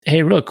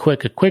Hey, real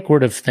quick, a quick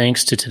word of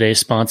thanks to today's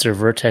sponsor,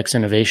 Vertex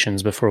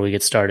Innovations, before we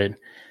get started.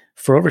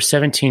 For over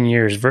 17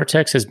 years,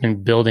 Vertex has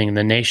been building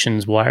the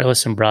nation's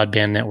wireless and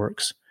broadband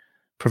networks.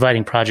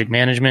 Providing project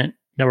management,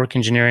 network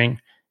engineering,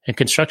 and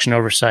construction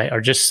oversight are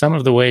just some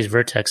of the ways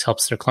Vertex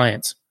helps their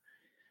clients.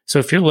 So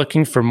if you're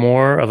looking for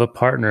more of a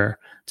partner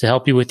to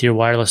help you with your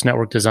wireless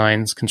network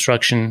designs,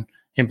 construction,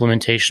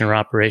 implementation, or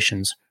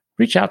operations,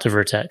 reach out to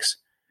Vertex.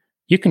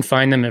 You can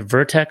find them at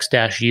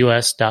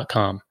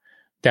vertex-us.com.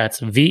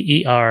 That's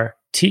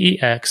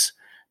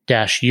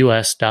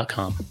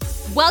VERTEX-US.com.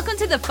 Welcome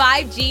to the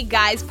 5G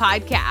Guys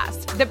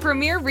podcast, the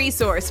premier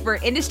resource for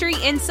industry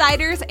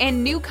insiders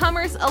and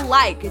newcomers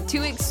alike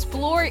to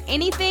explore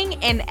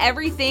anything and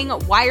everything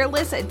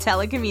wireless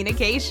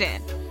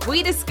telecommunication.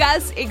 We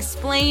discuss,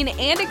 explain,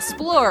 and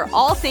explore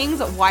all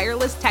things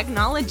wireless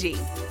technology.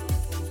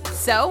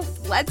 So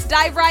let's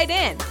dive right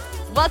in.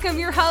 Welcome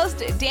your host,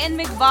 Dan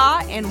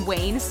McVaugh and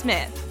Wayne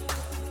Smith.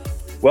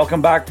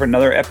 Welcome back for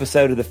another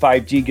episode of the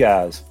 5G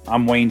Guys.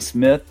 I'm Wayne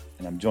Smith,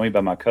 and I'm joined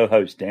by my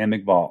co-host, Dan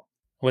McVaugh.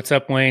 What's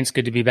up, Wayne? It's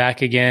good to be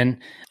back again.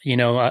 You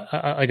know,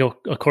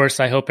 of course,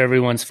 I hope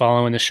everyone's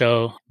following the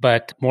show,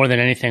 but more than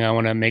anything, I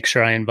want to make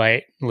sure I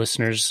invite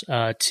listeners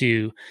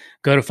to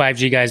go to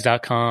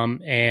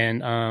 5gguys.com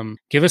and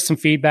give us some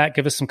feedback,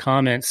 give us some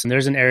comments. And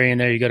there's an area in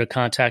there you go to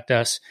contact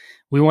us.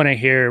 We want to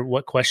hear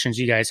what questions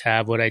you guys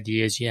have, what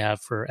ideas you have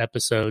for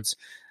episodes.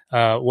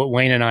 What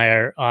Wayne and I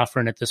are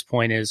offering at this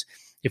point is,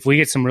 if we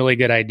get some really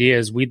good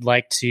ideas, we'd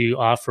like to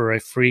offer a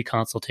free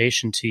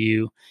consultation to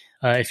you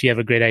if you have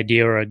a great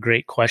idea or a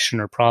great question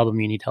or problem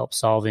you need help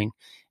solving.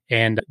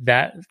 And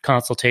that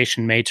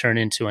consultation may turn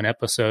into an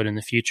episode in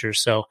the future.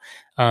 So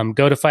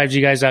go to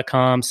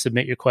 5gguys.com,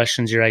 submit your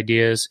questions, your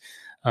ideas,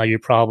 your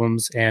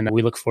problems, and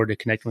we look forward to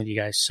connecting with you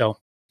guys. So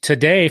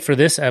today for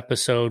this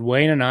episode,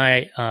 Wayne and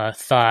I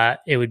thought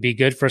it would be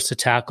good for us to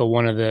tackle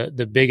one of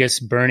the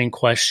biggest burning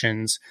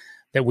questions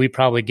that we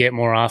probably get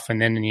more often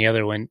than any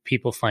other when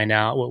people find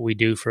out what we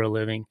do for a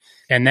living.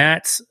 And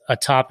that's a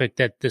topic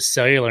that the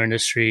cellular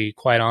industry,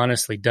 quite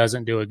honestly,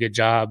 doesn't do a good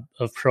job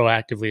of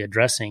proactively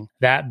addressing.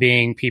 That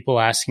being people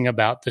asking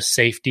about the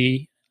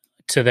safety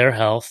to their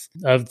health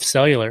of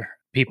cellular.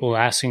 People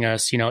asking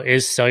us,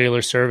 is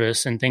cellular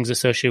service and things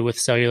associated with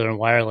cellular and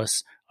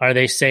wireless, are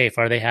they safe?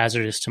 Are they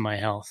hazardous to my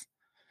health?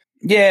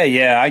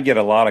 Yeah. I get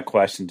a lot of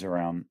questions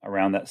around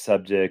that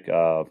subject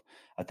of,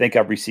 I think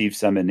I've received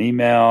some in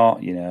email,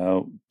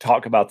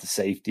 talk about the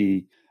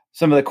safety.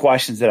 Some of the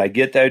questions that I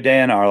get though,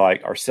 Dan, are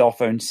like, are cell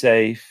phones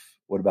safe?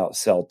 What about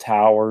cell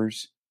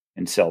towers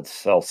and cell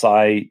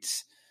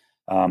sites?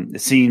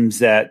 It seems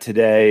that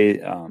today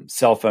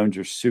cell phones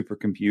are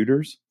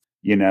supercomputers.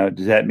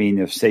 Does that mean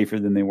they're safer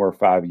than they were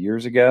 5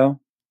 years ago?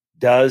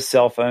 Does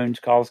cell phones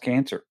cause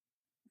cancer?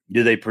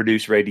 Do they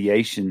produce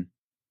radiation?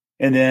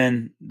 And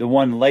then the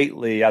one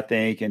lately, I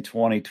think in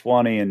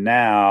 2020 and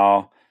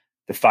now,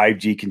 the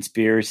 5G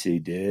conspiracy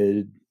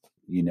did,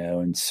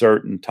 and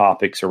certain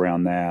topics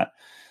around that.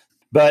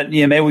 But,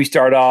 maybe we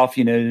start off,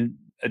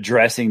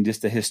 addressing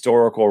just a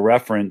historical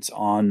reference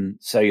on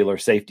cellular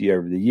safety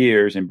over the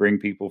years and bring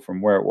people from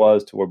where it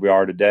was to where we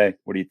are today.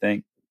 What do you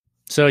think?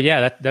 So,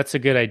 yeah, that's a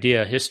good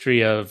idea.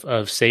 History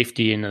of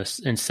safety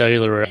in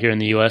cellular here in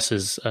the U.S.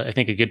 is, I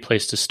think, a good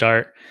place to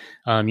start.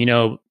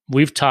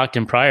 We've talked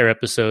in prior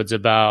episodes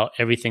about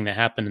everything that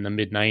happened in the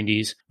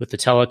mid-90s with the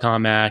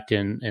Telecom Act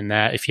and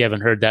that. If you haven't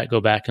heard that, go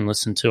back and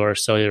listen to our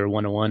Cellular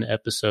 101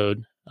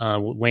 episode.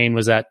 Wayne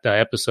was at the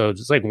episode,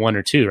 it's like 1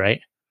 or 2, right?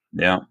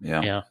 Yeah.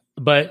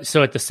 But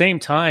so at the same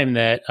time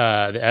that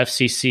the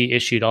FCC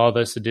issued all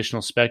this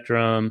additional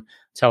spectrum,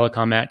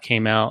 Telecom Act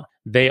came out,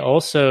 they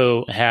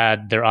also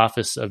had their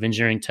Office of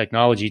Engineering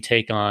Technology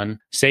take on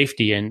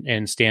safety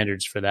and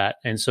standards for that.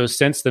 And so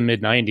since the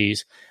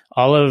mid-90s,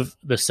 all of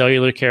the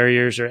cellular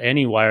carriers or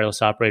any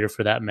wireless operator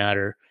for that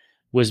matter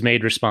was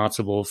made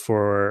responsible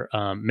for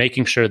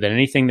making sure that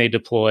anything they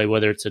deploy,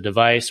 whether it's a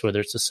device,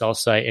 whether it's a cell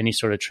site, any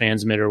sort of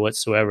transmitter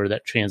whatsoever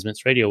that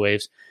transmits radio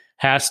waves,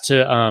 has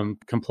to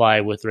comply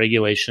with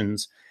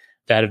regulations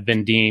that have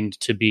been deemed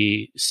to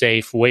be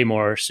safe, way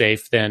more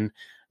safe than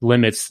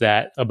limits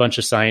that a bunch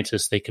of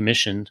scientists they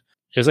commissioned.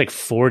 It was like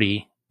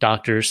 40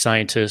 doctors,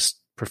 scientists,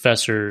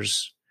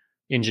 professors,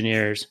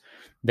 engineers.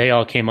 They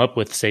all came up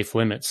with safe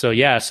limits. So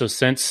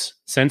since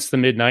the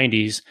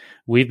mid-90s,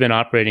 we've been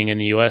operating in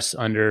the U.S.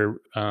 under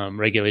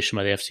regulation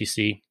by the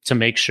FCC to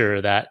make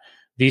sure that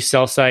these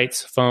cell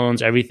sites,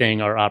 phones,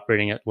 everything are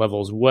operating at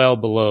levels well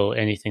below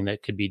anything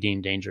that could be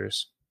deemed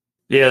dangerous.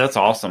 Yeah, that's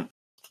awesome.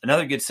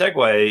 Another good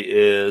segue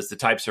is the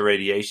types of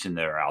radiation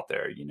that are out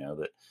there,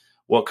 that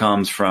what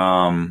comes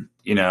from,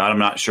 I'm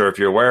not sure if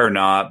you're aware or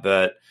not,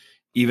 but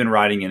even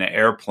riding in an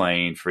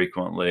airplane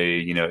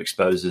frequently,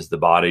 exposes the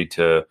body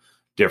to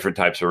different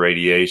types of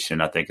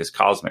radiation. I think is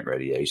cosmic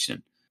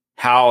radiation.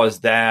 How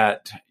is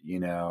that,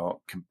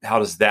 how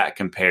does that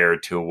compare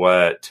to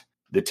what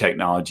the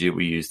technology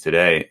we use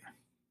today?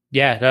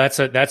 Yeah, that's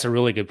a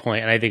really good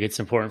point. And I think it's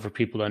important for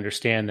people to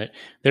understand that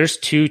there's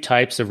two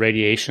types of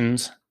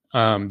radiations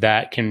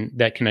that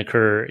can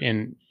occur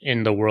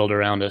in the world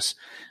around us,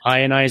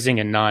 ionizing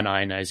and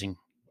non-ionizing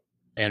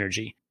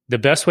energy. The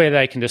best way that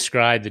I can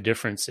describe the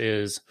difference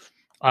is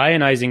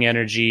ionizing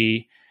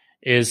energy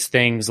is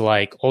things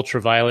like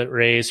ultraviolet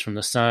rays from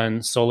the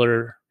sun,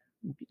 solar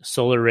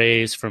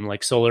rays from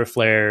like solar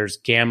flares,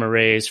 gamma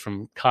rays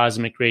from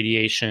cosmic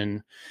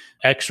radiation,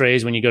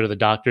 X-rays when you go to the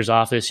doctor's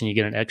office and you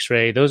get an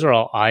X-ray. Those are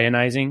all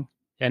ionizing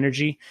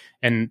energy.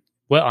 And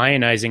what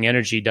ionizing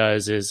energy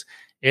does is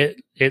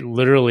it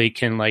literally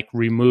can like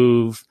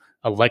remove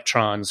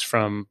electrons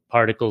from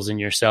particles in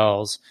your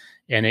cells,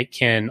 and it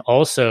can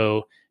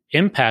also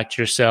impact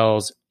your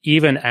cells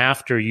even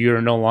after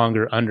you're no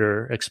longer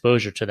under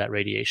exposure to that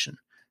radiation.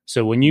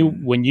 So when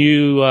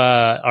you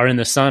are in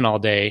the sun all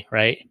day,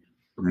 right,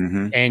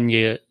 and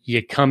you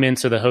come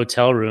into the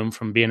hotel room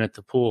from being at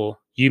the pool,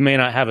 you may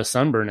not have a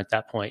sunburn at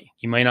that point.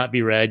 You may not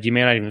be red. You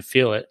may not even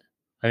feel it.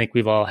 I think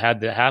we've all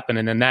had that happen.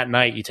 And then that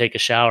night you take a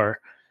shower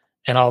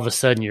and all of a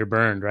sudden you're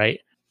burned, right?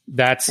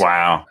 That's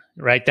wow.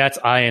 Right. That's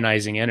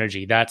ionizing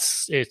energy.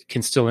 It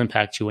can still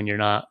impact you when you're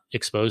not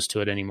exposed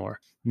to it anymore.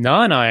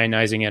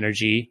 Non-ionizing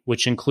energy,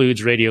 which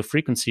includes radio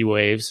frequency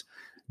waves,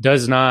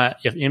 does not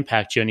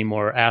impact you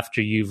anymore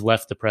after you've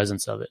left the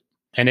presence of it.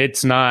 And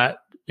it's not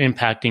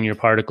impacting your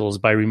particles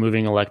by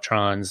removing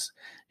electrons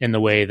in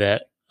the way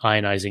that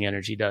ionizing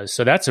energy does.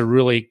 So that's a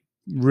really,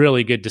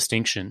 really good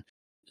distinction.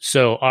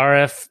 So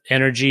RF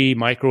energy,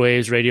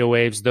 microwaves, radio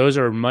waves, those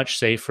are much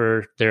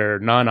safer. They're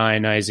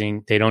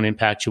non-ionizing. They don't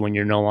impact you when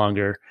you're no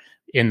longer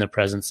in the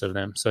presence of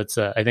them. So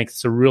I think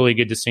it's a really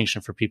good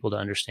distinction for people to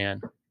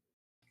understand.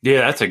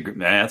 Yeah,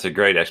 that's a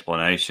great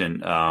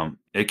explanation.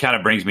 It kind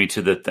of brings me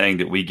to the thing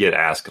that we get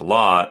asked a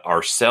lot: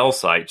 are cell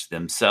sites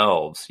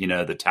themselves,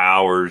 the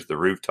towers, the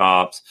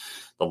rooftops,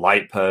 the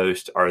light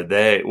posts,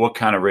 what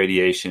kind of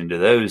radiation do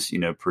those,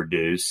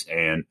 produce?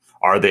 And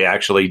are they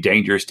actually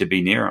dangerous to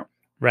be near them?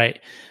 Right.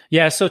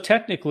 Yeah. So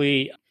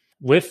technically,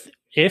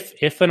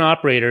 if an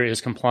operator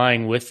is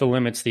complying with the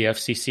limits the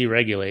FCC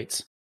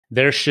regulates,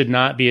 there should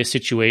not be a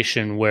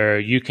situation where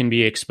you can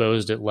be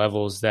exposed at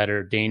levels that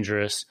are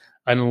dangerous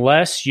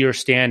unless you're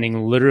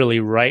standing literally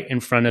right in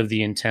front of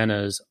the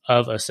antennas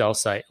of a cell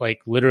site, like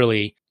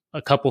literally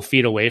a couple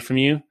feet away from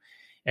you.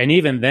 And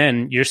even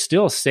then, you're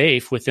still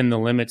safe within the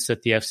limits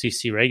that the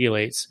FCC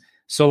regulates,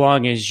 so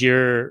long as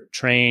you're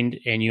trained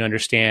and you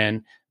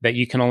understand that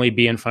you can only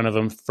be in front of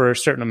them for a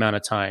certain amount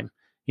of time.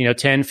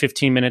 10,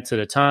 15 minutes at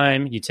a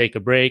time, you take a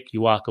break, you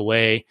walk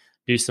away,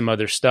 do some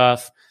other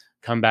stuff,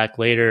 come back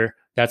later.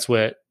 That's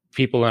what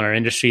people in our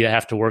industry that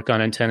have to work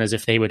on antennas,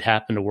 if they would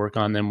happen to work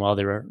on them while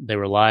they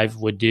were live,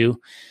 would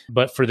do.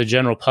 But for the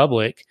general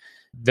public,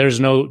 there's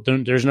no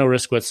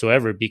risk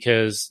whatsoever,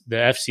 because the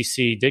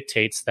FCC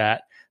dictates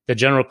that the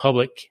general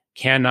public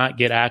cannot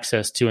get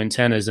access to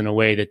antennas in a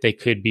way that they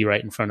could be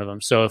right in front of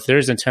them. So if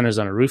there's antennas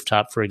on a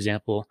rooftop, for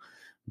example,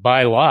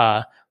 by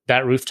law,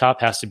 that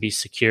rooftop has to be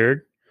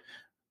secured,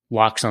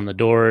 locks on the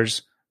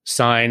doors,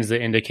 signs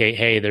that indicate,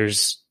 hey,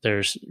 there's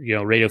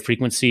radio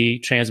frequency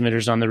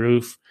transmitters on the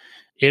roof.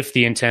 If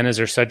the antennas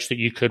are such that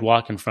you could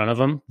walk in front of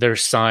them,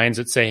 there's signs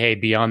that say, hey,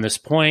 beyond this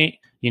point,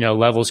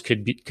 levels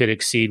could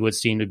exceed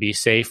what's deemed to be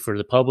safe for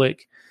the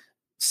public.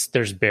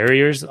 There's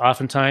barriers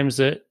oftentimes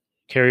that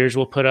carriers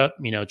will put up,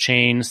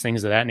 chains,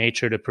 things of that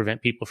nature to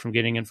prevent people from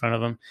getting in front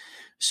of them.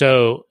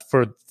 So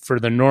for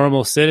the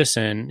normal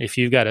citizen, if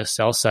you've got a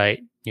cell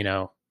site,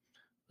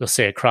 let's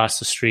say across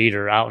the street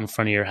or out in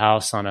front of your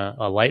house on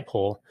a light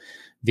pole,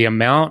 the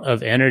amount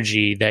of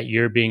energy that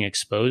you're being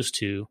exposed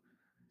to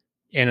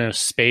in a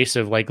space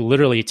of like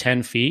literally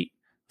 10 feet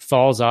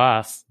falls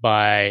off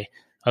by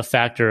a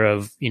factor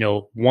of,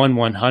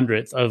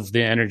 1/100th of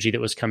the energy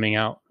that was coming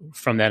out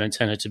from that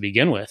antenna to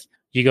begin with.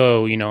 You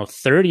go,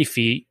 100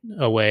 feet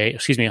away,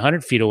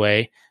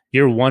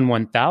 you're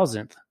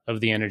 1/1000th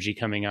of the energy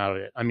coming out of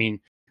it. I mean,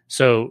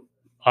 so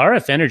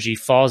RF energy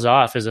falls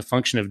off as a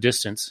function of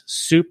distance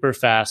super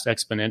fast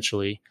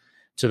exponentially,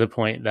 to the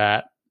point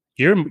that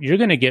you're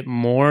going to get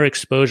more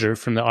exposure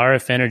from the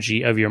RF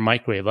energy of your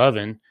microwave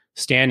oven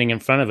standing in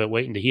front of it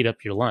waiting to heat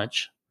up your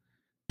lunch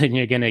than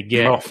you're going to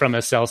get from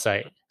a cell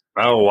site.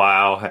 Oh,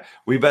 wow.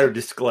 We better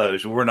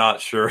disclose. We're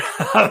not sure.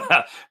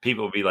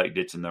 People will be like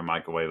ditching their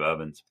microwave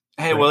ovens.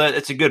 Hey, right. Well,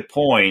 that's a good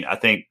point. I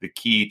think the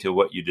key to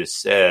what you just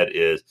said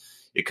is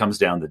it comes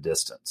down to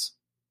distance,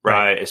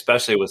 right?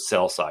 Especially with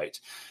cell sites.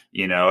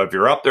 If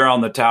you're up there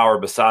on the tower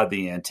beside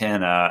the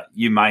antenna,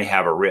 you might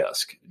have a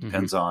risk. It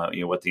depends on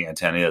what the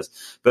antenna is.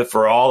 But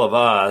for all of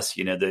us,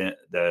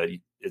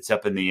 it's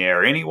up in the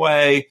air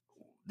anyway.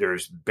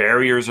 There's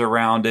barriers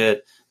around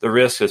it. The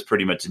risk is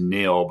pretty much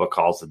nil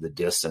because of the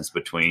distance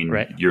between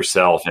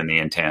yourself and the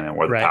antenna and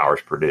where the power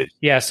is produced.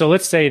 Yeah. So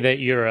let's say that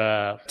you're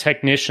a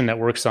technician that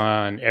works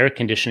on air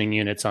conditioning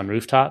units on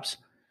rooftops.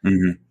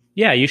 Mm-hmm.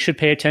 Yeah, you should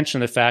pay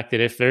attention to the fact that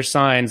if there's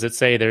signs that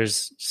say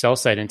there's cell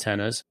site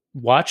antennas,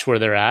 watch where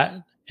they're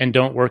at and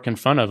don't work in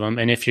front of them.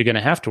 And if you're going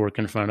to have to work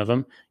in front of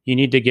them, you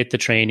need to get the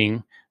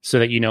training so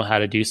that you know how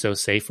to do so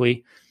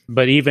safely.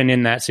 But even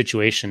in that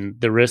situation,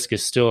 the risk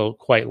is still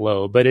quite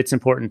low, but it's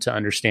important to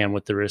understand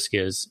what the risk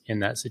is in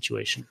that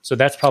situation. So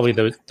that's probably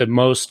the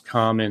most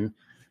common,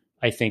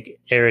 I think,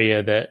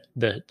 area that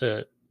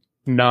the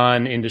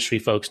non-industry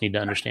folks need to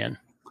understand.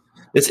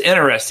 It's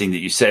interesting that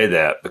you say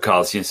that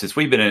because since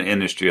we've been in the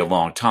industry a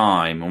long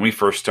time, when we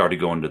first started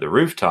going to the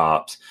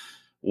rooftops,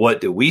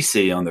 what do we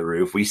see on the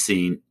roof? We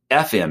seen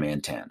FM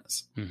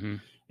antennas. Mm-hmm.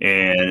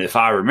 And if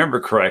I remember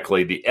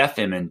correctly, the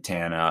FM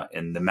antenna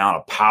and the amount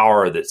of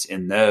power that's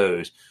in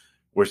those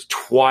was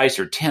twice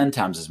or 10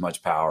 times as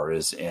much power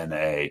as in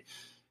a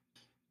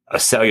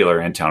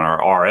cellular antenna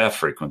or RF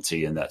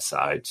frequency in that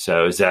side.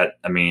 So is that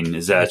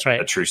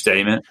right. A true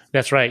statement?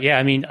 That's right. Yeah.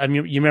 I mean,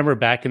 you remember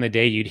back in the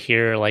day, you'd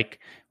hear like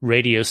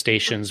radio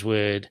stations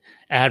would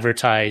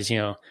advertise,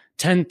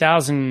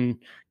 10,000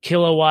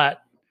 kilowatt,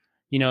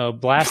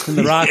 blast in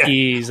the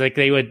Rockies. Yeah. Like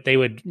they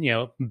would,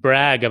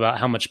 brag about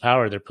how much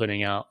power they're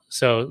putting out.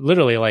 So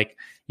literally like,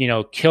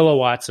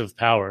 kilowatts of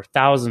power,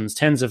 thousands,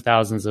 tens of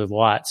thousands of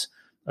watts.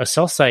 A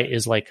cell site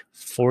is like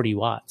 40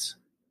 watts.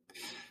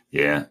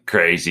 Yeah,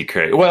 crazy.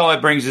 Well,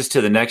 it brings us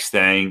to the next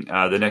thing,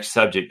 the next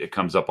subject that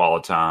comes up all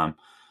the time.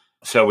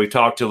 So we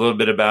talked a little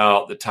bit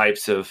about the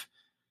types of,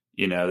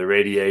 the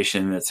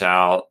radiation that's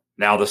out.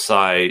 Now the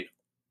site.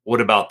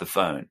 What about the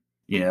phone?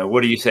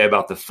 What do you say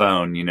about the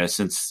phone?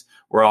 Since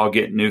we're all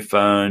getting new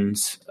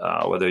phones,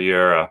 whether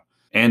you're a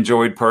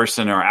Android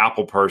person or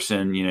Apple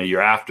person,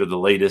 you're after the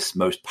latest,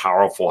 most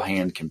powerful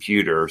hand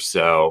computer.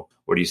 So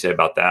what do you say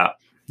about that?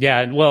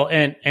 Yeah, well,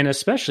 and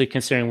especially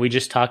considering we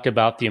just talked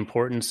about the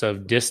importance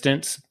of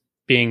distance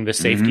being the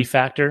safety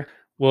factor.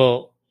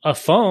 Well, a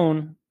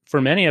phone for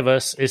many of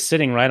us is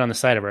sitting right on the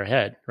side of our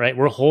head, right?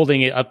 We're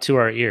holding it up to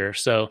our ear.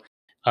 So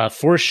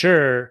for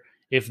sure,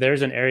 if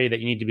there's an area that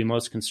you need to be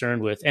most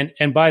concerned with,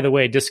 and by the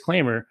way,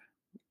 disclaimer,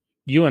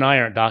 you and I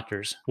aren't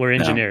doctors, we're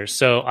engineers.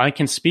 No. So I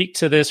can speak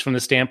to this from the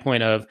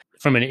standpoint of,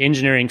 from an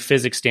engineering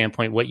physics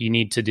standpoint, what you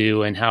need to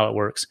do and how it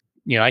works.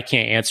 I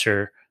can't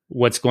answer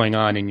what's going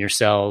on in your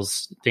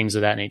cells, things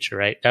of that nature,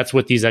 right? That's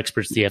what these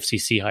experts the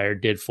FCC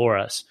hired did for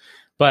us.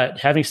 But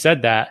having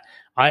said that,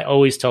 I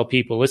always tell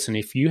people, listen,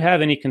 if you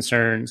have any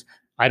concerns,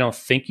 I don't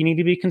think you need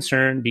to be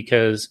concerned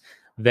because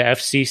the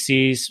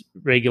FCC's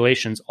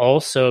regulations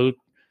also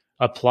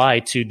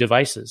apply to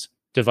devices.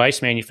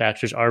 Device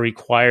manufacturers are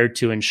required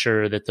to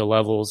ensure that the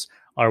levels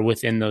are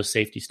within those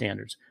safety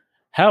standards.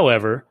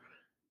 However,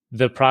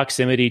 the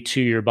proximity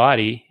to your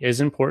body is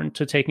important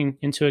to take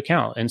into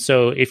account. And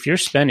so if you're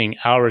spending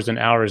hours and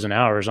hours and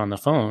hours on the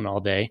phone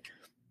all day,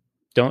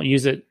 don't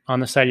use it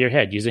on the side of your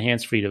head. Use a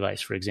hands-free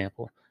device, for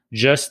example.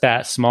 Just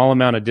that small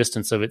amount of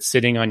distance of it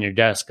sitting on your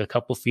desk a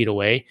couple feet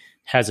away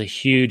has a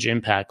huge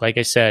impact. Like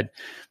I said,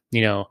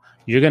 you're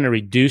going to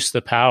reduce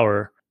the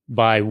power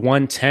by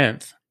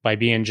 1/10 by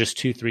being just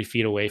 2-3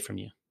 feet away from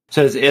you.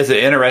 So it's an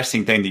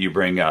interesting thing that you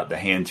bring up, the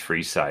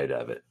hands-free side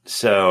of it.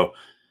 So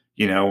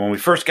when we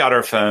first got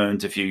our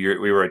phones,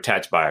 we were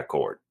attached by a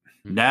cord.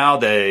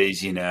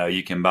 Nowadays,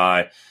 you can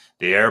buy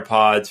the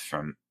AirPods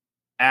from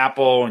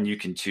Apple and you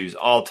can choose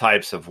all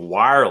types of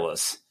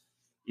wireless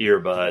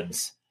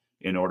earbuds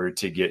in order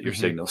to get your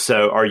signal.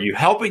 So are you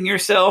helping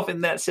yourself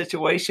in that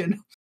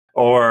situation?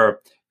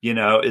 Or,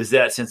 is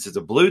that, since it's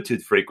a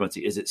Bluetooth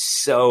frequency, is it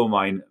so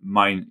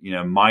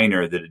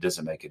minor that it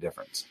doesn't make a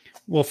difference?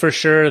 Well, for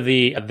sure,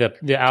 the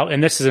out,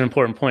 and this is an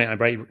important point.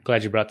 I'm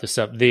glad you brought this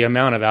up. The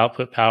amount of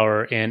output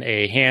power in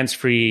a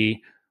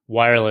hands-free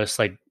wireless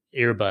like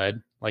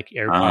earbud, like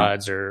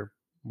AirPods or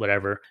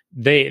whatever,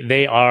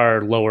 they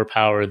are lower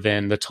power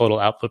than the total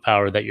output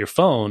power that your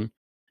phone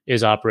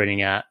is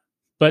operating at,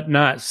 but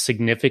not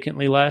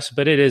significantly less,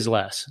 but it is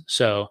less.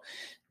 So,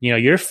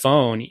 your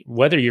phone,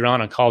 whether you're on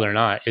a call or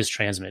not, is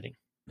transmitting.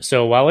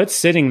 So while it's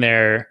sitting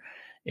there,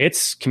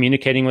 it's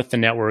communicating with the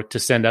network to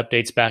send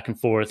updates back and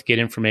forth, get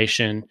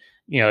information.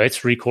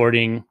 It's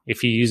recording.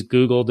 If you use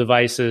Google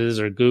devices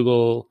or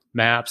Google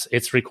Maps,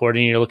 it's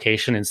recording your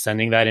location and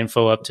sending that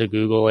info up to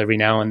Google every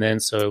now and then,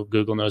 so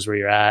Google knows where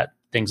you're at,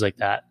 things like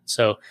that.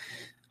 So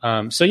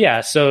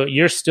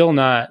you're still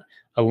not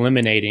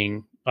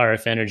eliminating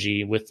RF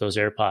energy with those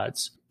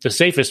AirPods. The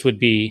safest would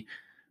be,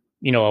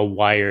 a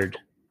wired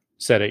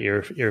set of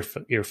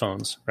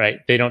earphones, right?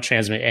 They don't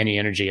transmit any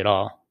energy at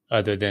all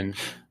other than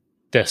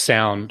the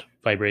sound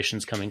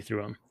vibrations coming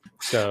through them.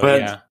 So,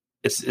 yeah.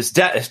 It's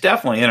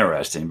definitely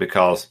interesting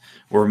because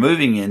we're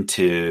moving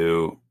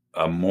into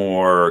a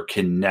more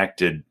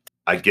connected,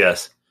 I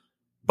guess,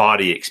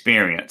 body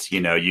experience.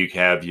 You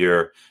have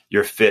your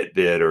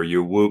Fitbit or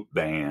your Whoop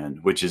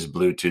band, which is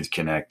Bluetooth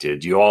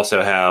connected. You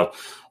also have,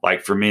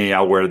 like for me,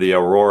 I wear the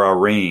Aurora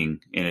Ring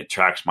and it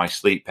tracks my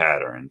sleep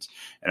patterns.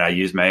 And I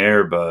use my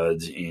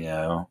earbuds,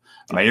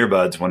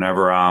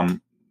 whenever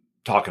I'm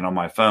talking on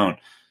my phone.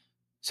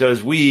 So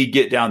as we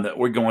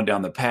we're going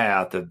down the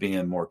path of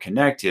being more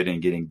connected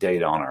and getting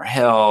data on our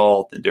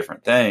health and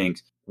different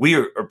things, we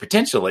are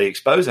potentially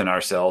exposing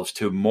ourselves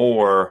to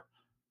more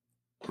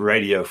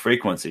radio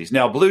frequencies.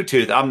 Now,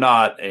 Bluetooth, I'm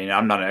not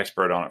an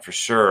expert on it for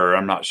sure.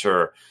 I'm not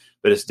sure,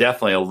 but it's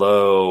definitely a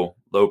low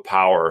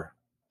power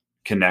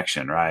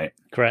connection, right?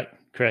 Correct.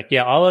 Correct.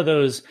 Yeah. All of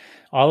those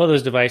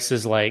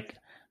devices, like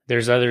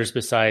there's others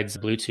besides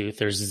Bluetooth.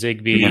 There's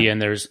Zigbee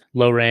and there's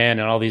LoRaN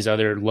and all these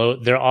other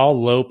they're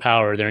all low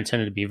power. They're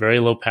intended to be very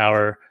low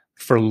power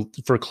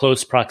for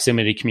close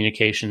proximity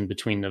communication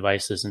between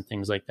devices and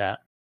things like that.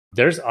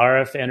 There's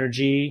RF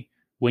energy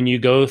when you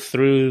go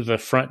through the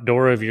front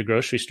door of your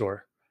grocery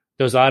store.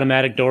 Those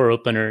automatic door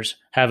openers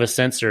have a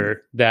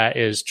sensor that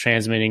is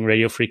transmitting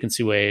radio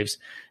frequency waves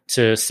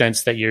to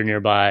sense that you're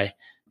nearby.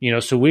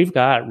 So we've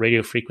got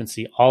radio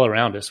frequency all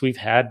around us. We've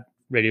had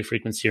radio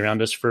frequency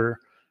around us for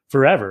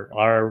forever.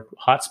 Our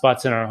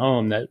hotspots in our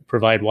home that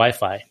provide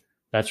Wi-Fi,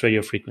 that's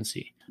radio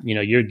frequency.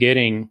 You're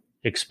getting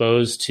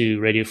exposed to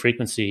radio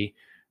frequency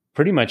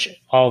pretty much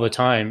all the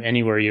time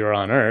anywhere you're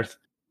on Earth.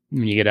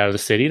 When you get out of the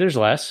city, there's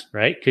less,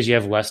 right? Because you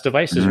have less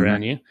devices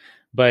around you.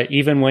 But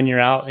even when you're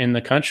out in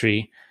the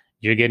country,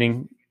 you're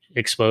getting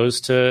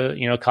exposed to,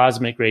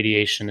 cosmic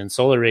radiation and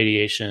solar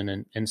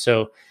radiation. And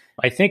so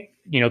I think,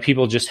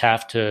 people just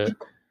have to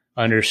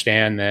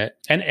understand that,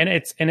 and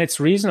it's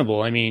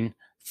reasonable. I mean,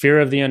 fear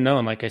of the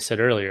unknown, like I said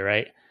earlier,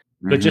 right?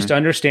 But just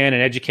understand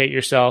and educate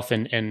yourself,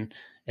 and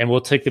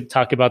we'll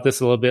talk about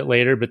this a little bit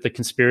later, but the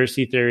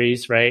conspiracy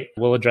theories, right?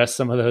 We'll address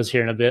some of those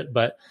here in a bit,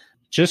 but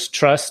just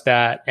trust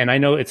that. And I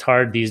know it's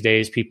hard these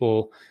days.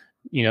 People,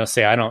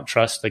 say, I don't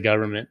trust the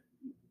government,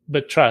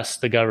 but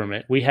trust the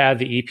government. We have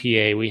the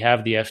EPA, we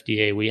have the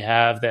FDA, we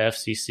have the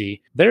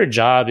FCC. Their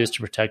job is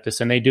to protect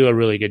us, and they do a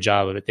really good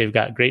job of it. They've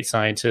got great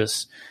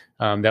scientists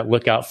that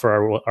look out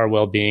for our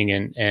well-being,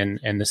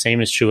 and the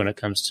same is true when it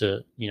comes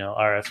to,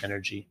 RF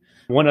energy.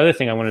 One other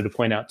thing I wanted to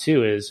point out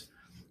too is,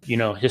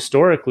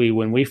 historically,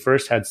 when we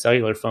first had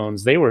cellular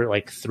phones, they were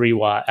like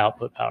 3-watt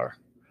output power.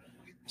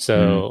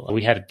 So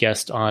we had a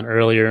guest on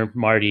earlier,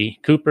 Marty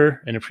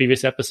Cooper, in a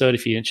previous episode.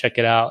 If you didn't check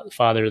it out,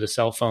 father of the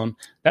cell phone.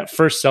 That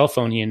first cell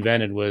phone he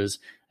invented was,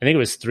 I think it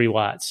was 3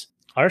 watts.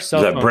 Our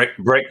cell phone,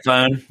 brick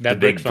phone, that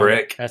big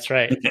brick. That's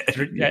right.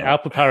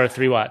 Output power of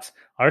 3 watts.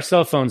 Our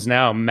cell phones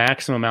now,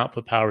 maximum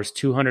output power is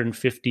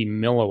 250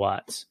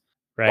 milliwatts.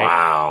 Right.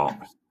 Wow.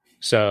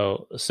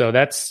 So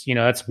that's,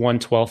 that's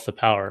 1/12 the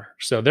power.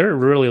 So they're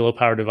really low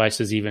power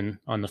devices, even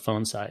on the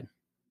phone side.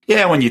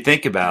 Yeah, when you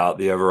think about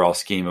the overall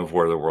scheme of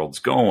where the world's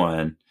going,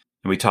 and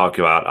we talked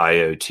about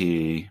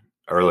IoT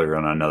earlier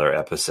on another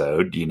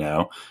episode,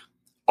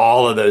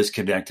 all of those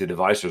connected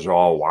devices are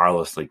all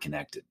wirelessly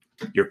connected.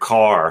 Your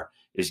car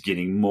is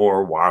getting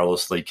more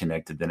wirelessly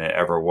connected than it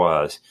ever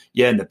was.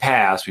 Yeah, in the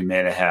past, we may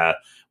have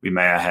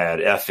had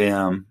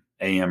FM,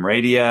 AM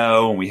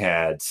radio, and we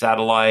had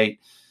satellite.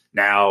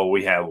 Now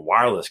we have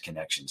wireless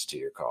connections to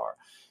your car.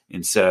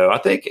 And so I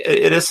think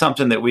it is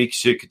something that we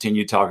should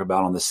continue to talk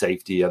about on the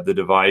safety of the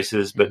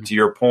devices. But to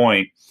your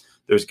point,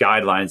 there's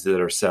guidelines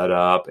that are set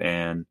up,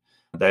 and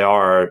they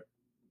are,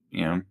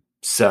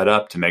 set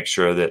up to make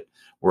sure that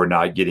we're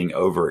not getting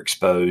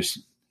overexposed.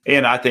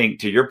 And I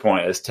think, to your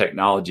point, as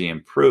technology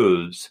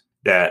improves,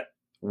 that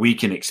we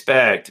can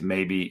expect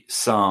maybe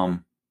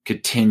some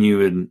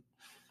continued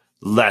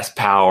less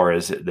power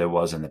as there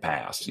was in the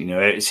past.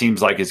 It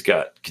seems like it's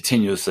got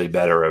continuously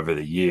better over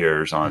the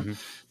years on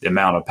the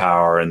amount of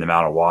power and the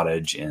amount of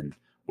wattage and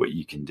what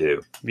you can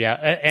do. Yeah.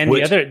 And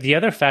the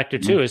other factor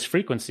too is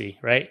frequency,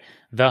 right?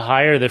 The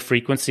higher the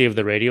frequency of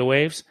the radio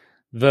waves,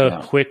 the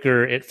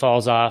quicker it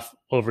falls off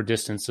over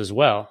distance as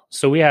well.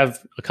 So we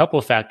have a couple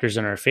of factors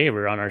in our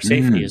favor on our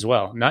safety as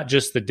well, not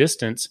just the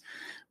distance,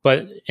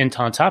 but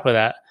on top of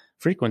that,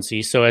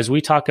 frequency. So as we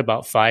talk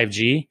about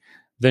 5G,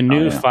 the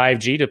new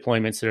 5G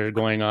deployments that are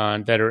going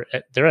on, they're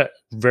at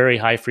very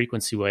high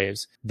frequency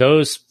waves.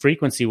 Those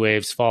frequency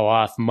waves fall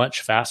off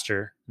much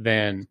faster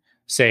than,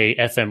 say,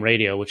 FM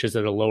radio, which is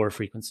at a lower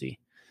frequency.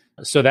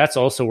 So that's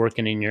also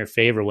working in your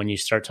favor when you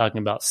start talking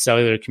about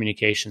cellular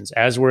communications.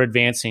 As we're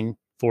advancing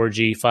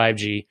 4G,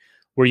 5G,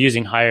 we're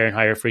using higher and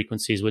higher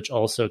frequencies, which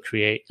also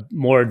create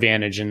more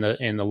advantage in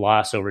the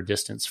loss over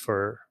distance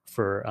for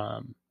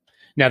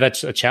now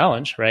that's a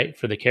challenge, right,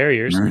 for the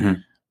carriers.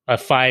 A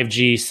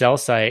 5G cell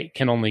site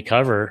can only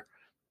cover,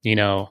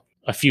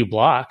 a few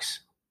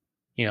blocks,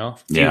 a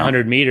few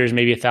hundred meters,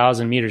 maybe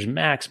 1,000 meters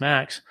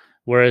max.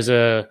 Whereas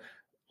a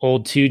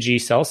old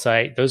 2G cell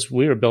site,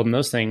 we were building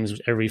those things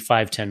every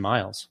 5-10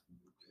 miles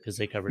because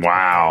they covered.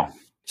 Wow.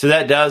 So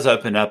that does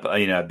open up,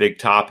 a big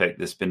topic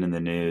that's been in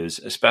the news,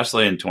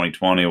 especially in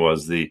 2020,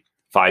 was the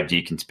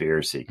 5G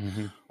conspiracy.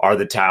 Are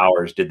the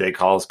towers, did they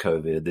cause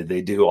COVID? Did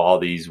they do all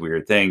these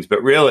weird things?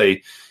 But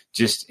really,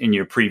 just in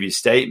your previous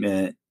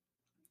statement,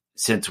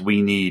 since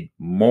we need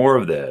more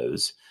of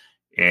those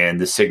and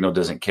the signal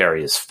doesn't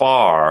carry as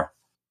far,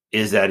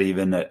 is that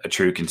even a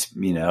true,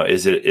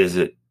 is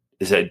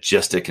that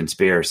just a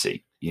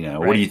conspiracy? Right.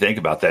 What do you think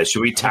about that?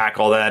 Should we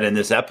tackle that in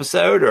this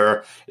episode,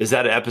 or is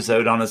that an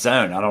episode on its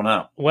own? I don't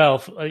know.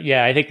 Well,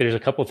 yeah, I think there's a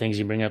couple of things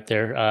you bring up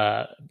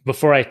there.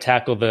 Before I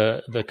tackle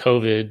the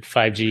COVID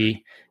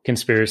 5G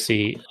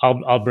conspiracy,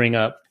 I'll bring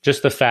up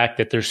just the fact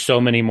that there's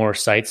so many more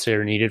sites that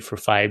are needed for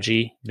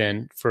 5G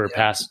than for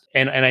past.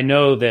 And I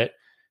know that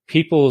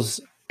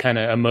people's kind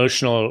of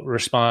emotional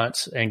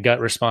response and gut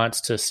response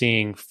to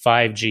seeing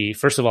 5G,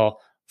 first of all,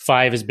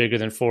 5 is bigger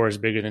than 4 is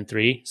bigger than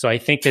 3. So I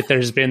think that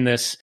there's been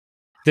this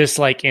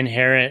like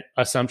inherent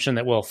assumption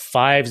that, well,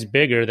 5's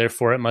bigger,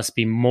 therefore it must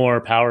be more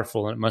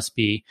powerful and it must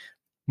be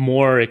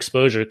more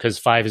exposure because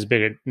 5 is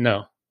bigger.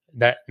 No,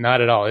 that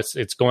not at all.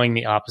 It's going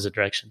the opposite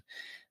direction.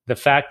 The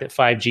fact that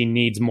 5G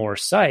needs more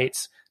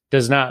sites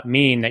does not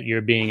mean that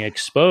you're being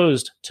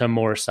exposed to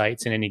more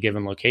sites in any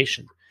given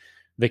location.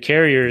 The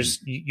carriers,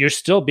 you're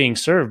still being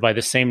served by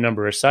the same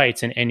number of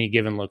sites in any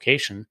given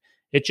location.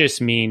 It just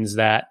means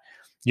that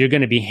you're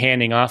going to be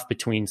handing off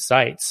between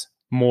sites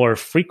more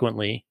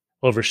frequently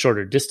over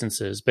shorter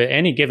distances. But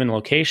any given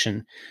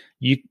location,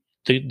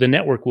 the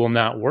network will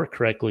not work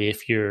correctly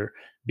if you're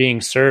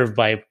being served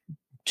by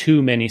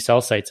too many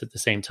cell sites at the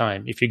same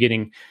time. If you're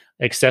getting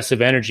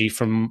excessive energy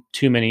from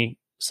too many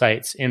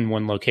sites in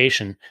one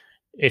location,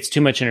 it's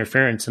too much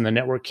interference and the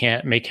network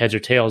can't make heads or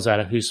tails out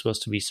of who's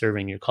supposed to be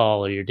serving your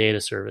call or your data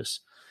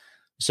service.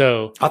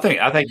 So I think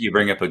you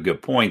bring up a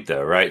good point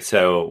though, right?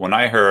 So when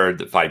I heard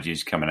that 5G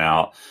is coming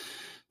out,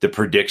 the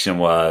prediction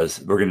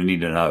was we're going to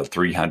need another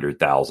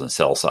 300,000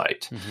 cell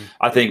sites. Mm-hmm.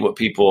 I think what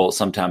people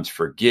sometimes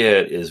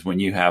forget is when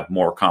you have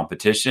more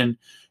competition,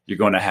 you're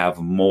going to have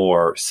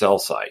more cell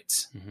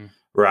sites,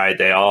 right?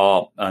 They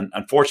all,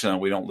 unfortunately,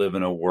 we don't live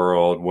in a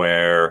world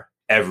where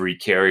every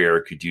carrier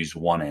could use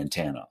one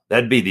antenna.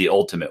 That'd be the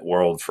ultimate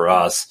world for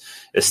us,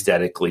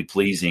 aesthetically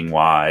pleasing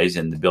wise,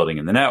 in the building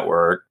in the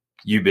network.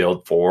 You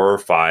build 4 or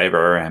 5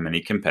 or how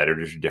many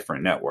competitors or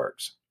different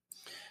networks.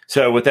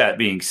 So with that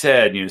being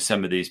said,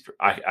 some of these,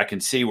 I can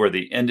see where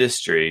the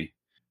industry,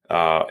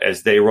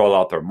 as they roll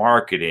out their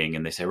marketing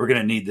and they say, we're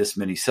going to need this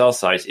many cell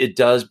sites, it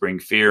does bring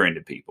fear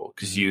into people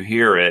because you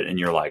hear it and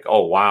you're like,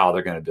 oh, wow,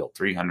 they're going to build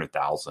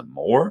 300,000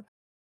 more.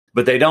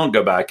 But they don't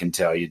go back and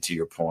tell you, to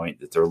your point,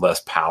 that they're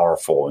less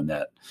powerful in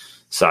that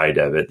side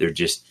of it.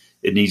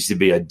 It needs to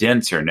be a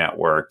denser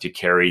network to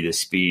carry the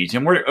speeds.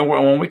 And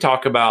when we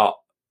talk about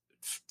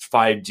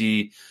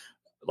 5G,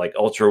 like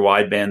ultra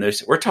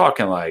wideband, we're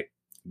talking like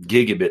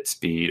gigabit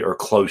speed or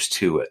close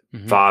to it,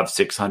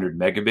 500-600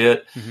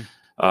 megabit.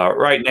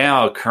 Right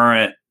now,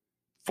 current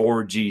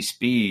 4G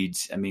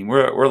speeds, I mean,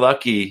 we're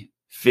lucky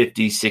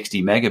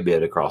 50-60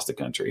 megabit across the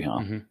country,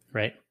 huh?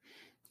 Right.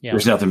 Yeah.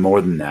 There's nothing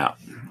more than that.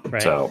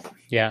 Right. So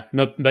yeah,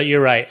 no, but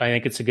you're right. I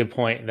think it's a good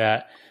point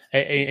that,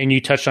 and you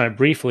touched on it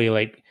briefly,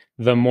 like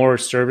the more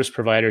service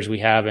providers we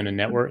have in a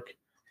network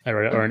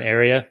or an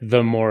area,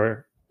 the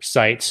more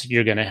sites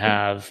you're going to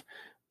have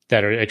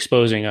that are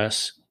exposing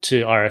us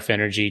to RF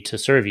energy to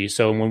serve you.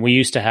 So when we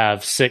used to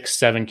have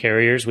 6-7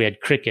 carriers, we had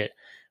Cricket,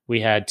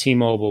 we had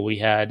T-Mobile, we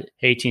had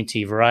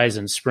AT&T,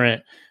 Verizon,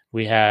 Sprint,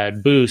 we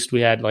had Boost,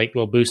 we had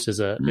Boost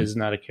is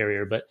not a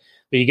carrier, but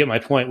you get my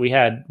point. We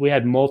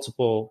had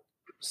multiple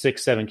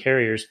 6-7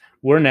 carriers.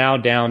 We're now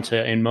down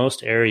to, in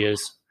most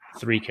areas,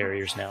 3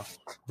 carriers now: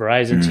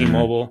 Verizon,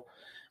 T-Mobile,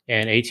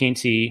 and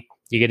AT&T.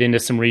 You get into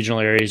some regional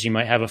areas, you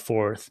might have a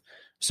 4th.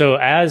 So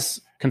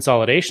as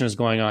consolidation is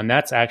going on,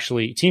 that's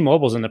actually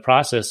T-Mobile's in the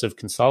process of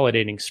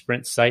consolidating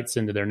Sprint sites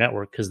into their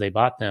network because they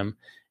bought them,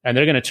 and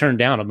they're going to turn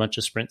down a bunch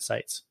of Sprint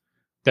sites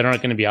that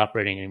aren't going to be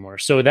operating anymore.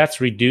 So that's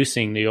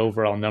reducing the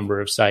overall number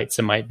of sites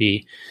that might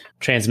be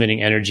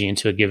transmitting energy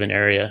into a given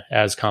area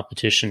as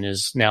competition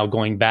is now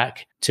going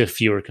back to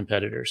fewer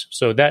competitors.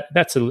 So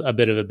that's a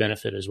bit of a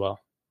benefit as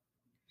well.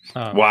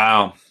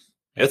 Wow.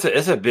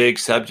 It's a big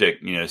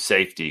subject,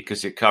 safety,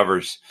 because it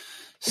covers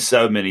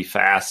so many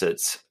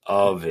facets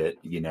of it.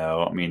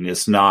 I mean,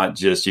 it's not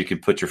just you can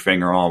put your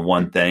finger on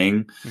one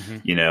thing,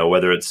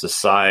 whether it's the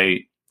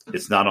site,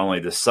 it's not only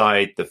the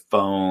site, the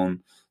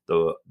phone,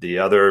 the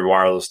other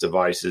wireless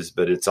devices,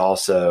 but it's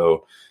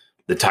also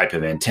the type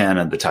of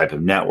antenna, the type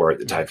of network,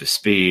 the type of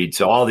speed.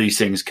 So all these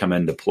things come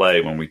into play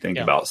when we think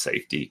about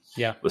safety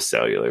with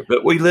cellular.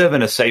 But we live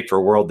in a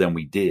safer world than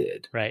we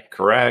did. Right.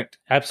 Correct?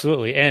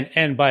 Absolutely.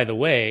 And by the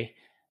way,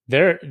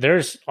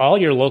 there's all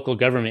your local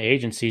government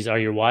agencies are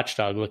your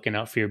watchdog looking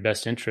out for your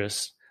best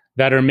interests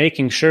that are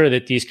making sure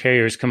that these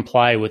carriers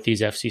comply with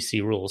these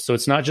FCC rules. So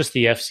it's not just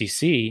the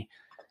FCC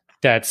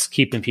that's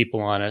keeping people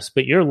honest,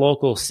 but your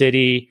local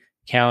city,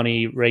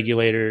 county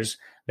regulators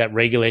that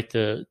regulate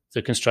the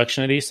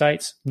construction of these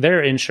sites.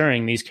 They're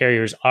ensuring these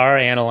carriers are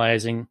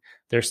analyzing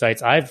their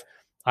sites. I've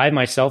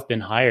myself been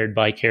hired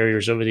by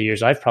carriers over the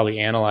years. I've probably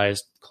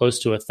analyzed close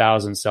to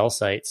 1,000 cell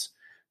sites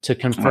to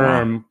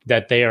confirm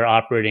that they are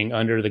operating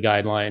under the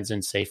guidelines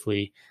and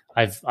safely.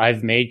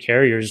 I've made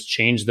carriers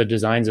change the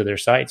designs of their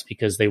sites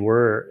because they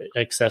were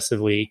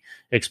excessively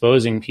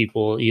exposing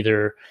people.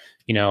 Either,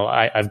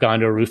 I've gone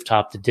to a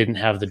rooftop that didn't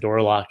have the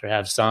door locked or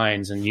have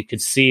signs, and you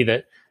could see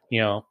that,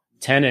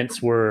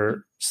 tenants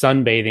were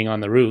sunbathing on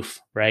the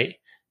roof, right?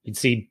 You'd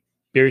see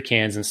beer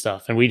cans and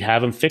stuff, and we'd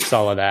have them fix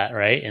all of that,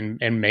 right?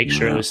 And make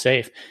sure it was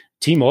safe.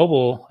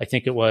 T-Mobile, I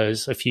think it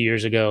was a few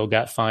years ago,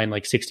 got fined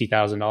like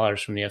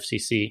 $60,000 from the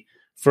FCC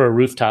for a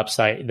rooftop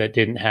site that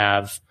didn't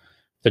have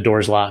the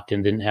doors locked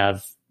and didn't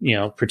have,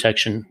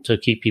 protection to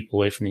keep people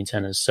away from the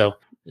antennas. So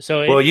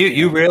well,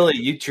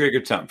 you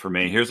triggered something for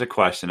me. Here's a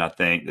question I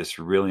think that's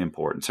really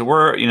important. So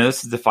we're,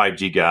 this is the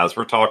 5G guys.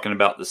 We're talking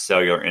about the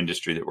cellular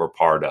industry that we're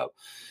part of.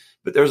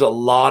 but there's a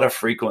lot of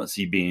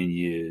frequency being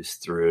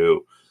used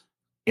through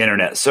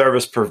internet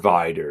service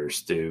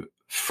providers, through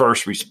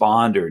first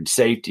responder and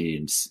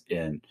safety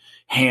and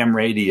ham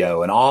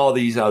radio and all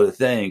these other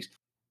things.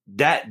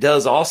 That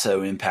does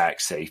also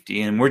impact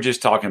safety. And we're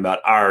just talking about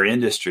our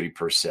industry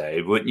per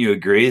se. Wouldn't you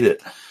agree that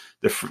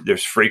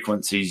there's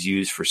frequencies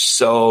used for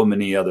so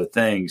many other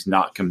things,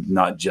 not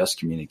just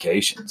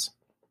communications?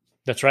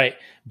 That's right.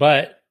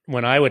 But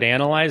when I would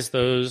analyze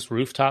those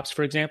rooftops,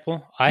 for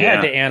example, I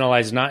had to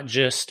analyze not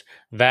just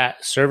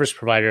that service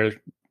provider,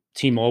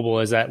 T-Mobile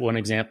as that one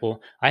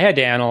example. I had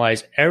to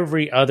analyze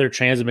every other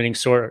transmitting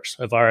source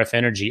of RF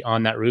energy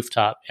on that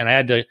rooftop. And I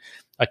had to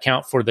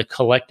account for the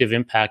collective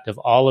impact of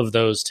all of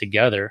those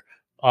together,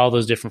 all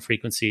those different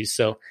frequencies.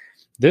 So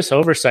this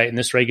oversight and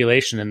this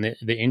regulation and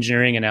the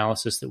engineering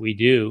analysis that we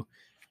do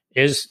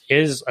is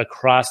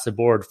across the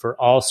board for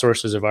all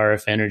sources of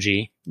RF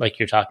energy, like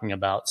you're talking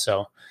about.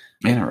 So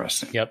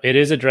interesting. Yep, it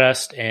is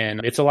addressed,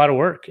 and it's a lot of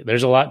work.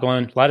 There's a lot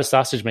of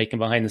sausage making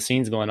behind the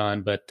scenes going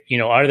on. But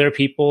are there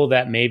people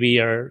that maybe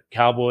are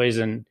cowboys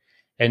and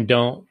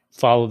don't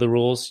follow the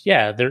rules?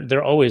 Yeah,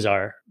 there always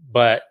are,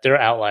 but they're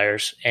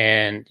outliers.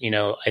 And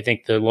I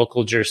think the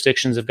local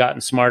jurisdictions have gotten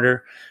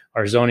smarter.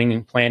 Our zoning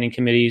and planning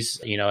committees,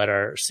 at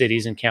our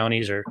cities and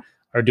counties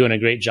are doing a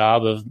great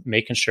job of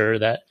making sure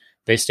that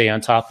they stay on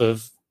top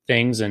of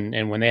things.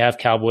 And when they have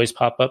cowboys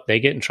pop up, they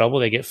get in trouble,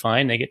 they get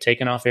fined, they get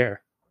taken off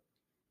air.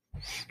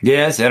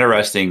 Yeah, it's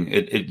interesting.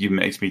 It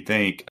makes me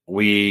think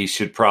we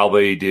should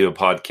probably do a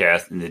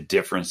podcast on the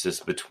differences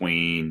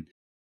between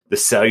the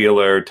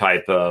cellular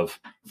type of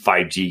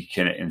 5G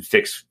and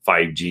fixed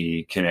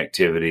 5G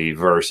connectivity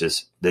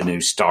versus the new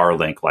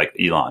Starlink like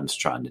Elon's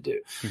trying to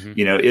do.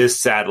 Mm-hmm. Is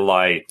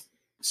satellite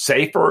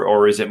safer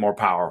or is it more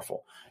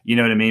powerful? You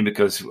know what I mean?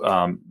 Because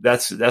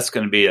that's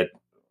going to be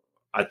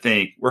I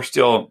think we're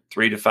still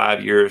 3 to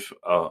 5 years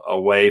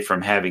away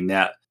from having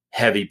that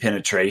heavy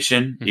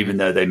penetration, mm-hmm. even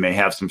though they may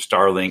have some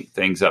Starlink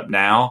things up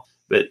now.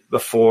 But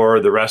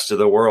before the rest of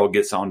the world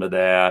gets onto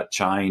that,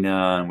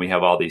 China, and we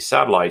have all these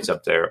satellites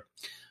up there,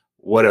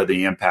 what are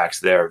the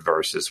impacts there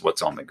versus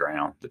what's on the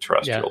ground, the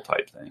terrestrial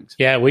type things?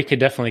 Yeah, we could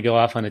definitely go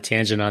off on a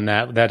tangent on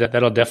that.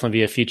 That'll definitely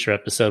be a future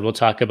episode. We'll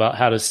talk about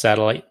how does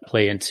satellite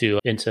play into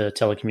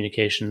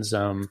telecommunications.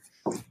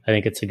 I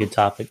think it's a good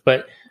topic.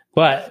 But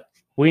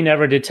we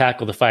never did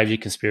tackle the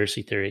 5G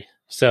conspiracy theory.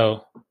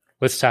 So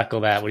let's tackle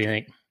that. What do you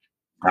think?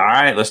 All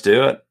right, let's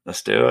do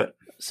it.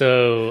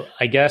 So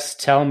I guess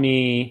tell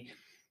me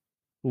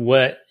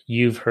what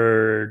you've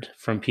heard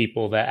from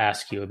people that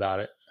ask you about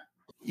it.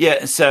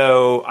 Yeah,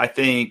 so I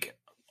think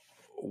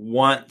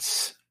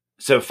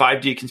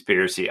 5G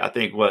conspiracy, I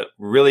think what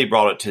really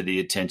brought it to the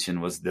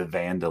attention was the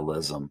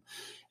vandalism,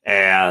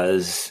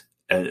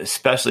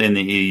 especially in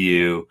the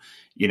EU,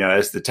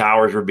 as the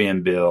towers were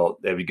being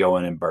built, they would go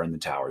in and burn the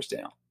towers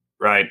down,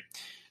 right?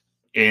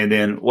 And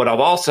then what I've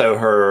also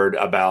heard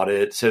about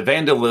it, so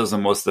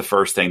vandalism was the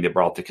first thing that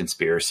brought the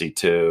conspiracy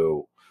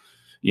to,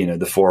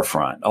 the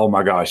forefront. Oh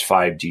my gosh,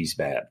 5G's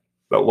bad.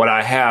 But what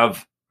I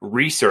have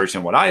researched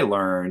and what I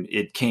learned,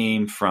 it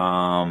came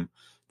from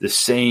the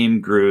same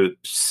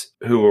groups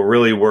who were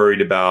really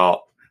worried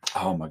about,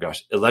 oh my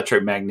gosh,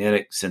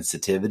 electromagnetic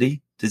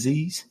sensitivity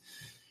disease,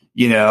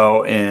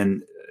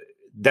 and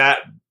that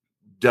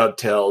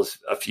dovetails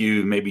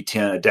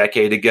a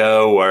decade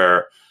ago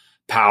where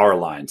power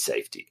line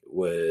safety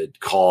would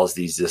cause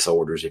these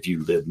disorders if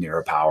you live near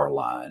a power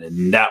line.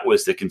 And that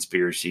was the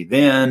conspiracy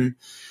then.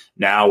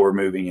 Now we're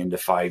moving into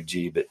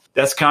 5G, but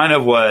that's kind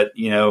of what,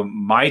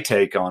 my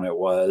take on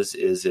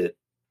it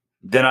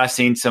then I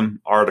seen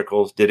some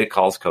articles, did it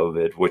cause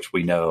COVID, which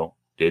we know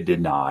it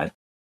did not,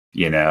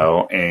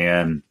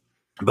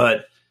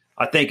 but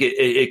I think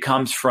it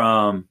comes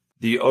from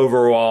the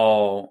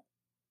overall,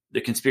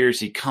 the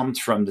conspiracy comes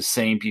from the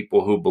same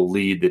people who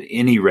believe that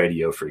any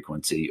radio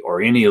frequency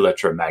or any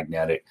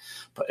electromagnetic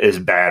is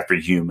bad for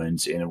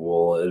humans and it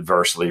will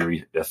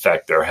adversely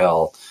affect their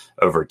health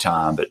over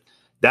time. But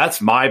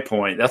that's my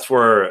point. That's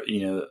where,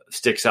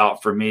 sticks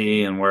out for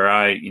me and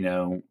where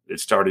it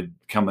started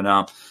coming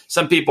up.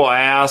 Some people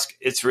ask,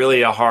 it's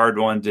really a hard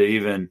one to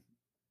even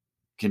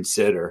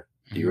consider.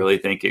 Do you really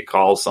think it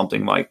caused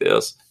something like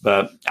this?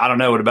 But I don't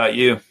know. What about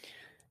you?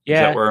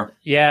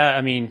 Yeah.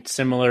 I mean,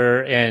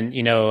 similar. And,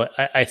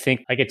 I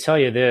think I could tell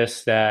you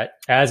this, that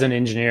as an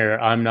engineer,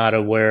 I'm not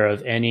aware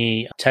of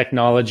any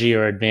technology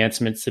or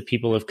advancements that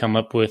people have come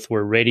up with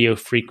where radio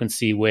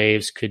frequency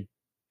waves could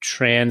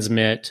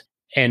transmit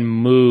and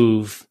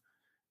move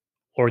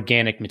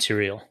organic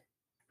material.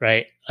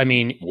 Right. I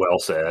mean, well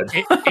said.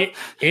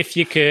 If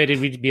you could, it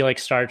would be like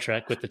Star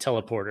Trek with the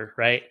teleporter,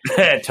 right?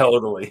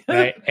 Totally.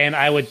 Right. And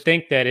I would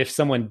think that if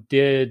someone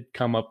did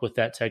come up with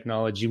that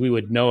technology, we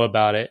would know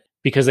about it,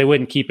 because they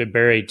wouldn't keep it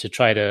buried to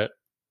try to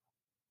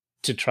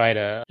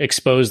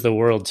expose the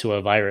world to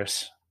a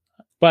virus.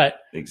 But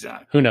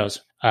exactly, who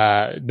knows?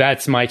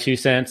 That's my 2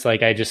 cents.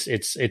 Like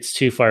it's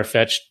too far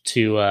fetched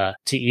to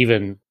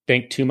even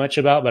think too much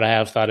about, but I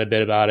have thought a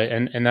bit about it.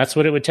 And that's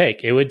what it would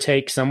take. It would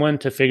take someone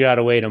to figure out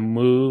a way to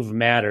move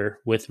matter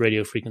with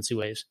radio frequency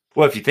waves.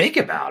 Well, if you think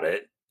about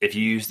it, if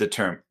you use the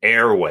term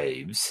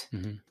airwaves,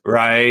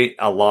 right,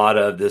 a lot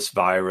of this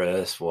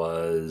virus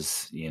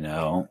was,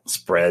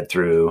 spread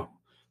through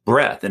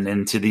breath and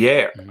into the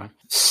air.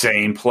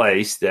 Same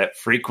place that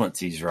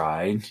frequencies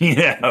ride,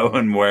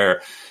 and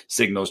where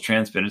signals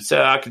transmitted.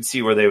 So I could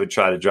see where they would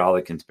try to draw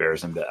the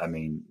comparison, but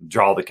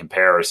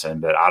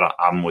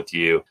I'm with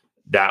you.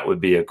 That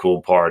would be a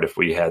cool part if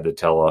we had to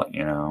tell,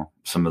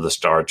 some of the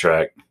Star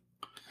Trek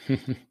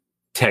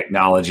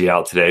technology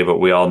out today, but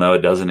we all know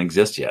it doesn't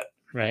exist yet.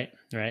 Right.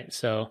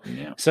 So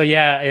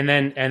yeah. And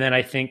then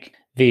I think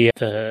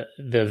the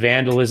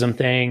vandalism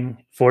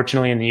thing,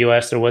 fortunately in the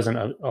US, there wasn't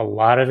a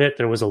lot of it.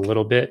 There was a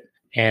little bit.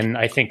 And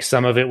I think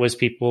some of it was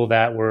people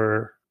that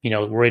were,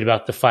 worried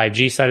about the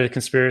 5G side of the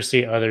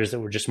conspiracy, others that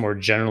were just more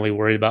generally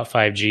worried about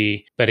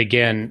 5G. But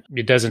again,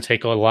 it doesn't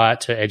take a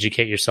lot to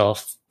educate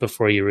yourself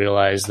before you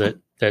realize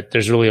that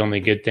there's really only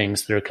good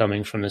things that are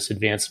coming from this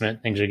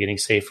advancement. Things are getting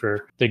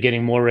safer. They're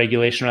getting more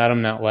regulation around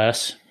them, not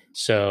less.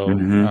 So,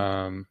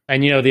 and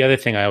the other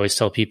thing I always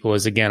tell people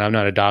is, again, I'm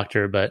not a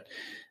doctor, but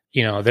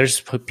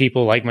there's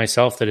people like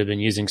myself that have been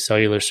using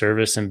cellular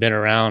service and been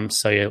around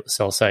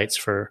cell sites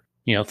for,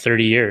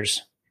 30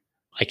 years.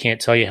 I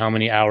can't tell you how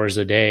many hours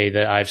a day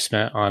that I've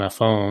spent on a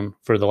phone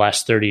for the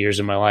last 30 years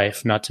of my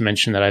life, not to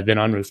mention that I've been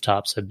on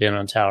rooftops, I've been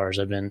on towers,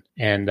 and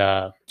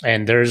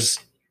there's,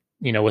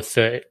 with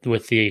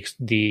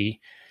the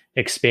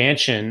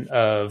expansion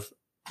of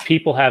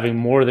people having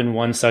more than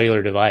one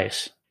cellular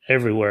device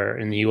everywhere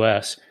in the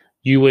US,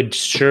 you would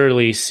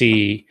surely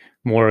see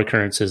more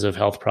occurrences of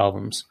health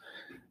problems.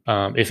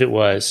 If it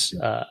was,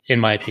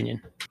 in my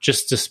opinion,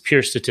 just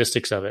pure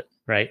statistics of it,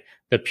 right?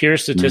 The pure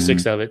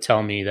statistics of it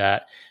tell me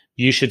that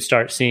you should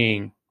start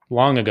seeing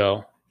long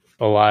ago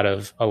a lot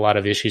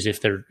of issues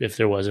if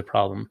there was a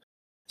problem.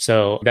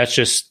 So that's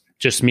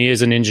just me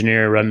as an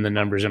engineer running the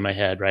numbers in my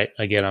head, right?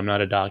 Again, I'm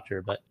not a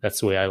doctor, but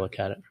that's the way I look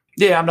at it.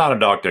 Yeah, I'm not a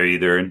doctor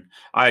either, and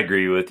I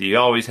agree with you. You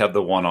always have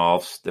the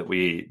one-offs that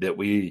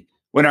we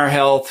when our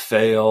health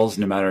fails,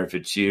 no matter if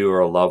it's you or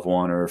a loved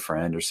one or a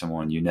friend or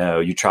someone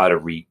you try to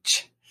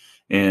reach.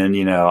 And,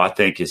 I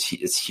think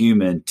it's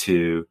human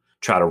to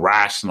try to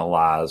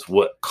rationalize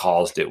what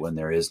caused it when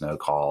there is no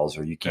cause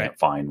or you can't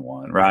find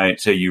one, right?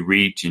 So you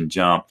reach and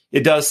jump.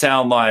 It does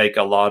sound like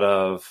a lot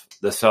of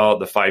the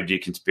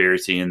 5G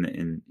conspiracy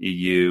in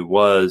EU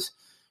was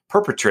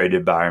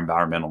perpetrated by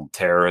environmental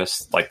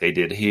terrorists like they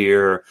did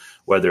here,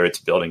 whether it's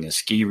building a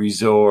ski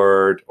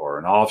resort or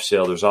an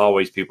off-shell. There's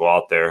always people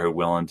out there who are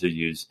willing to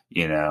use,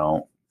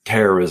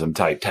 terrorism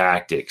type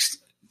tactics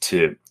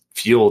to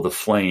fuel the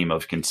flame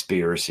of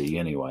conspiracy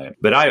anyway.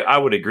 But I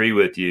would agree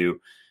with you,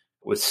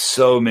 with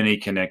so many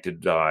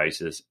connected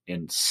devices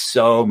and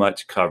so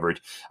much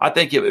coverage. I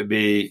think it would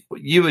be,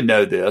 you would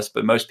know this,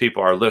 but most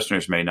people, our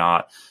listeners may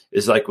not,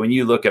 is like when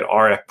you look at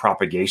RF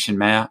propagation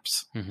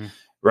maps,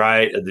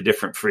 right, of the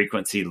different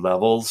frequency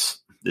levels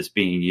that's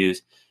being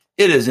used,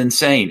 it is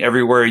insane.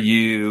 Everywhere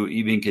you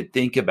even could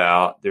think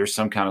about, there's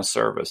some kind of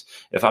service.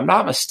 If I'm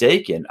not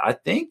mistaken, I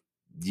think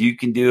you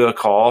can do a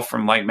call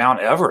from like Mount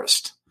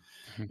Everest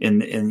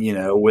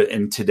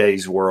in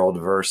today's world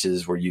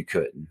versus where you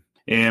couldn't.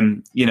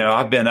 And,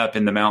 I've been up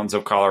in the mountains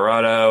of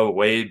Colorado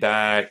way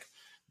back,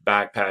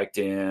 backpacked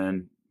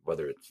in,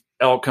 whether it's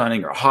elk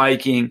hunting or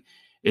hiking,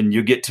 and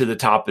you get to the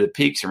top of the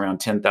peaks around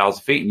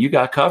 10,000 feet and you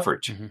got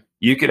coverage.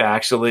 You could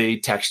actually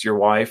text your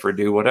wife or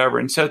do whatever.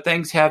 And so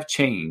things have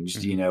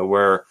changed,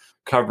 where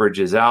coverage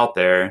is out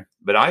there.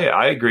 But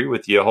I agree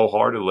with you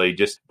wholeheartedly,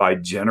 just by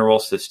general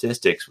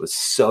statistics with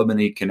so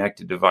many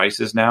connected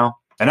devices now.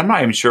 And I'm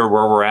not even sure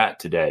where we're at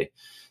today.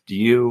 Do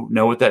you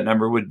know what that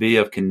number would be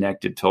of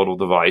connected total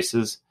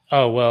devices?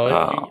 Oh,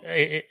 well,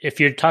 if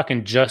you're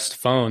talking just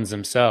phones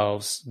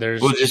themselves,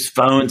 there's... Well, just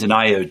phones and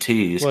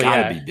IoT. It's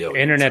got to be billions.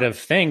 Internet of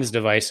Things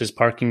devices,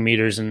 parking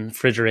meters and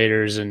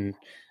refrigerators, and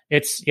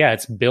it's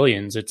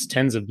billions. It's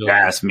tens of billions.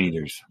 Gas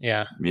meters.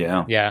 Yeah.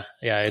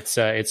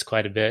 It's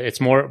quite a bit. It's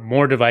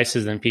more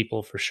devices than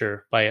people for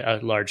sure by a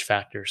large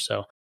factor.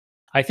 So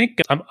I think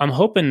I'm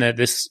hoping that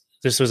this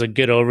was a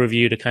good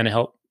overview to kind of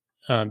help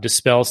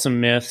dispel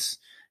some myths,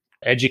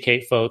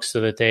 educate folks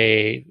so that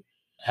they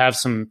have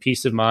some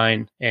peace of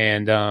mind.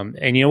 And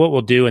what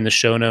we'll do in the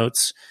show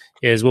notes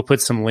is we'll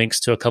put some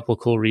links to a couple of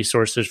cool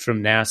resources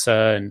from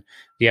NASA and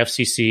the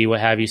FCC, what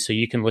have you, so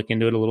you can look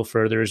into it a little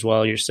further as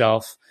well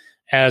yourself.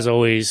 As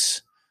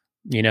always,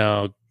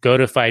 go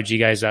to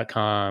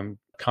 5gguys.com,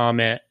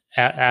 comment,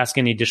 ask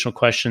any additional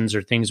questions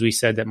or things we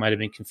said that might have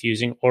been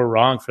confusing or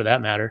wrong for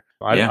that matter.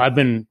 I've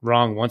been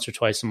wrong once or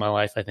twice in my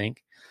life, I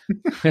think.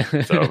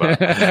 So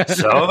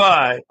have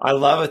I. I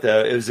love it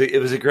though. It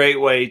was a great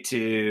way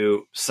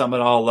to sum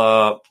it all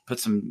up, put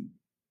some,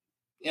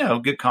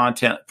 good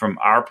content from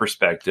our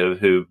perspective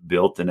who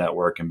built the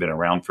network and been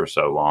around for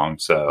so long.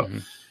 So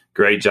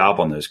great job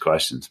on those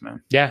questions,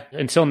 man. Yeah.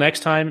 Until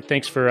next time,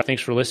 thanks for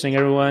listening,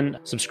 everyone.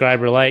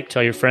 Subscribe or like,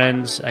 tell your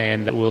friends,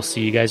 and we'll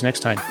see you guys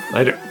next time.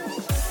 Later.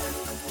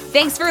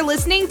 Thanks for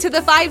listening to the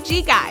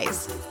 5G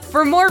Guys.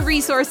 For more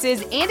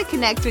resources and to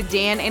connect with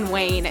Dan and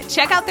Wayne,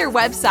 check out their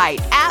website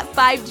at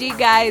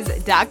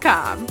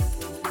 5gguys.com.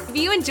 If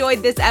you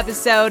enjoyed this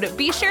episode,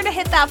 be sure to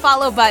hit that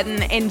follow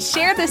button and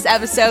share this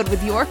episode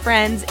with your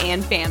friends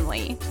and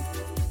family.